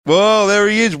Well, there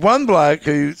he is. One bloke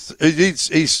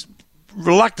he's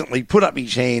reluctantly put up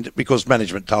his hand because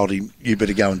management told him, you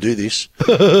better go and do this.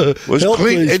 Was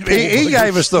Clint, he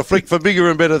gave us the flick for bigger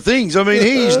and better things. I mean,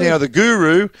 he's now the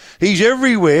guru. He's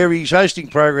everywhere. He's hosting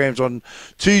programs on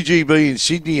 2GB in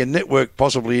Sydney and network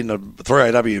possibly in the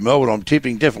 3AW Melbourne. I'm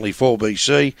tipping definitely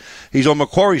 4BC. He's on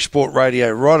Macquarie Sport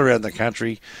Radio right around the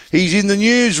country. He's in the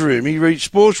newsroom. He reads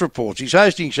sports reports. He's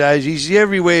hosting shows. He's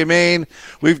everywhere, man.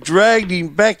 We've dragged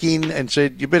him back in and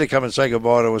said, you better come and say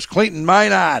goodbye to us. Clinton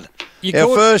Maynard.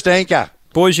 Our first anchor.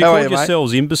 Boys, you called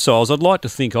yourselves imbeciles. I'd like to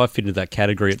think I fit into that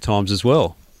category at times as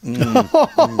well. Some of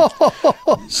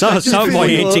my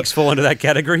antics fall into that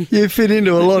category. You fit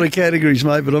into a lot of categories,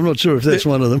 mate, but I'm not sure if that's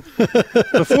one of them.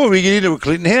 Before we get into it,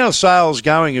 Clinton, how's sales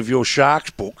going of your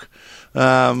Sharks book?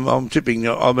 I'm tipping,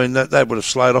 I mean, they would have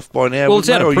slowed off by now. Well, it's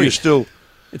out of print.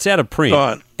 It's out of print.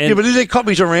 Right. Yeah, but is there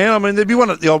copies around? I mean, there'd be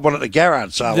the odd one at the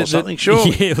Garrard sale or something, sure.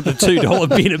 Yeah, the $2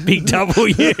 bin, a big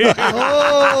W.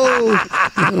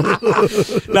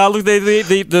 No, look,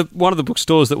 the one of the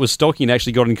bookstores that was stocking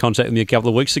actually got in contact with me a couple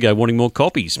of weeks ago wanting more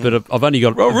copies, but I've only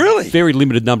got a very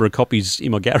limited number of copies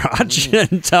in my garage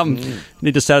and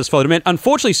need to satisfy the demand.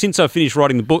 Unfortunately, since I finished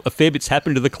writing the book, a fair bit's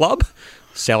happened to the club.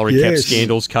 Salary cap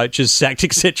scandals, coaches sacked,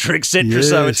 etc., etc.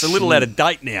 So it's a little out of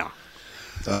date now.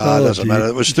 It doesn't matter.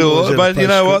 It was still, but you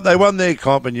know what? They won their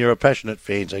comp, and you're a passionate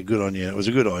fan, so good on you. It was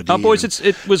a good idea. Boys,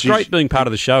 it was great being part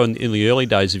of the show in the early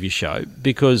days of your show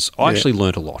because I actually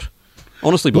learnt a lot.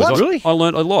 Honestly, boys, I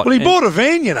learnt a lot. Well, he bought a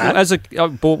van, you know. I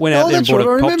went out there and bought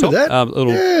a pop top, a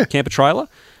little camper trailer.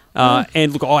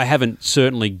 And look, I haven't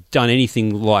certainly done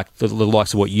anything like the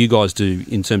likes of what you guys do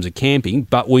in terms of camping,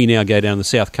 but we now go down the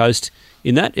south coast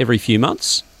in that every few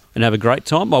months and have a great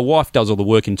time. My wife does all the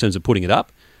work in terms of putting it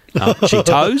up. She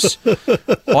tows.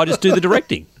 I just do the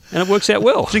directing, and it works out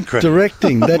well. It's incredible.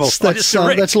 Directing. That's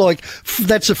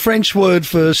a French word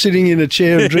for sitting in a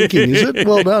chair and drinking, is it?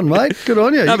 Well done, mate. Good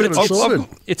on you.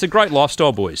 It's a great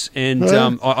lifestyle, boys, and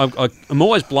I'm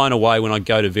always blown away when I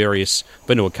go to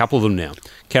been to a couple of them now,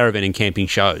 caravan and camping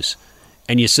shows,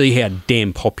 and you see how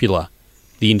damn popular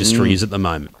the industry is at the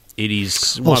moment. It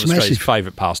is one of Australia's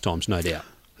favourite pastimes, no doubt.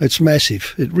 It's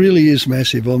massive. It really is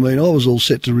massive. I mean, I was all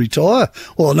set to retire.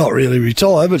 Well, not really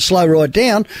retire, but slow right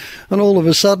down. And all of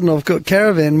a sudden, I've got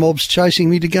caravan mobs chasing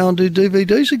me to go and do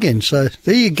DVDs again. So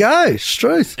there you go. It's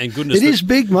truth. And goodness, it is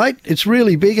big, mate. It's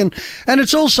really big. And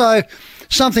it's also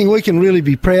something we can really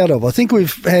be proud of. I think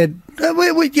we've had,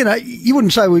 you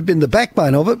wouldn't say we've been the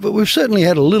backbone of it, but we've certainly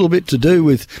had a little bit to do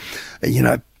with,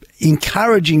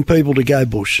 encouraging people to go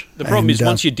bush. The problem is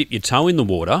once you dip your toe in the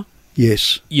water,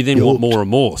 yes, you then want more and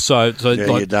more. So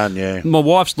you're done, yeah. My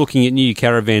wife's looking at new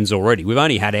caravans already. We've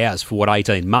only had ours for,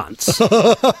 18 months.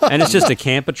 And it's just a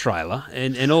camper trailer.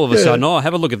 And all of a sudden,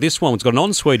 have a look at this one. It's got an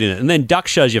ensuite in it. And then Duck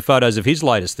shows you photos of his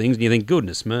latest things, and you think,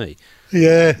 goodness me.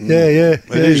 Yeah. It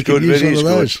is good. It is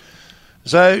good.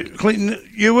 So, Clinton,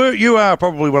 you are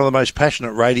probably one of the most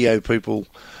passionate radio people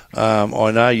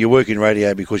I know. You work in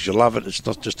radio because you love it. It's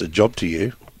not just a job to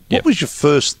you. What was your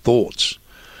first thoughts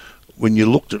when you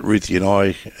looked at Ruthie and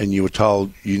I and you were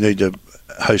told you need to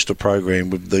host a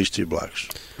program with these two blokes?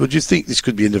 Would you think this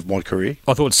could be the end of my career?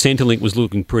 I thought Centrelink was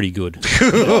looking pretty good.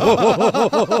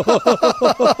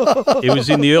 It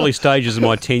was in the early stages of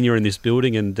my tenure in this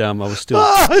building, and I was still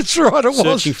that's right,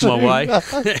 searching for my way.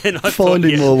 And I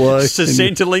finding my way. So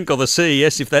Centrelink or the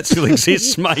CES, if that still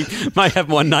exists, may have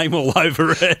my name all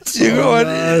over it.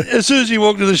 As soon as you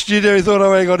walked into the studio, you thought,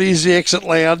 hang on, here's the exit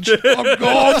lounge. I'm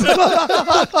gone.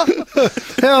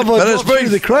 How have I got through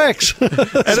the cracks? And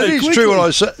it is true what I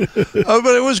say.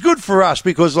 But it was good for us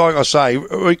because, like I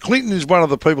say, Clinton is one of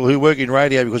the people who work in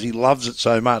radio because he loves it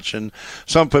so much, and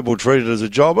some people treat it as a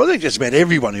job. I think just about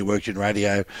everyone who works in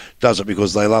radio does it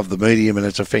because they love the medium, and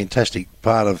it's a fantastic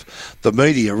part of the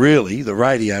media, really. The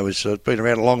radio has been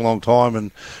around a long, long time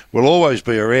and will always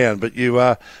be around. But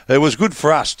it was good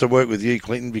for us to work with you,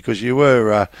 Clinton, because you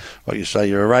were, like you say,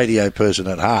 you're a radio person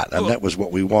at heart, and that was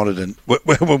what we wanted. And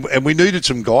we needed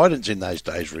some guidance in those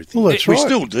days, Ruthie. Well, that's right. We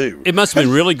still do. It must have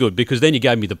been really good because then you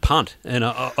gave me the punt, and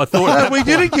I thought we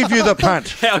didn't give you the punt.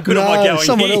 How good am I going?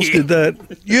 Someone else did that.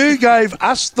 You gave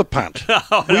us the punt.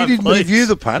 We didn't give you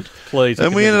the punt. Please,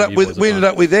 and we ended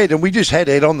up with Ed, and we just had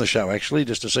Ed on the show actually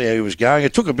just to see how he was going.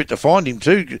 It took a bit to find him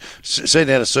too. Sent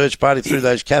out a search party through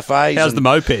those cafes. How's the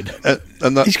moped?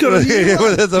 And he's got a new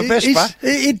one. The Vespa.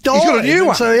 It died. He's got a new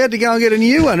one. So he had to go and get a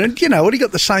new one. And you know what? He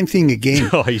got the same thing again.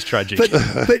 Oh, he's tragic.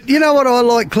 But you know what I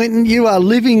like, Clinton? You are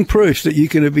living proof that you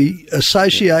can be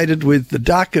associated with the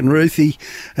Duck and Ruthie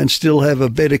and still have a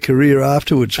better career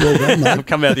afterwards. Well done, mate.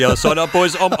 Come out the other side. Oh,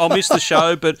 boys, I'll miss the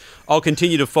show, but I'll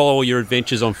continue to follow your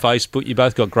adventures on Facebook. You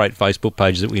both got great Facebook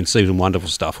pages that we can see some wonderful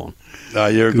stuff on. No,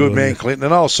 you're a good man, Clinton,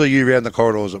 and I'll see you around the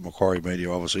corridors at Macquarie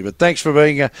Media, obviously. But thanks for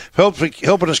being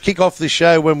helping us kick off this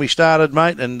show when we started,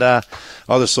 mate. And I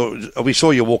just thought we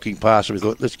saw you walking past, and we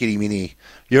thought, let's get him in here.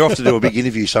 You're off to do a big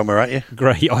interview somewhere, aren't you?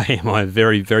 Great, I am. I'm a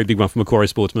very, very big one for Macquarie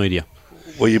Sports Media.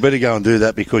 Well, you better go and do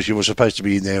that because you were supposed to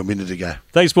be in there a minute ago.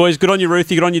 Thanks, boys. Good on you,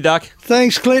 Ruthie. Good on you, Duck.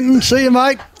 Thanks, Clinton. See you,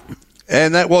 mate.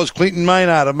 And that was Clinton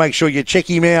Maynard. And make sure you check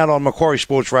him out on Macquarie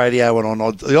Sports Radio and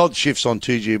on the odd shifts on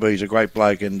 2GB. He's a great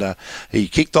bloke, and he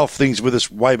kicked off things with us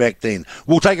way back then.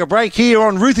 We'll take a break here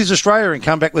on Ruth is Australia and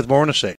come back with more in a sec.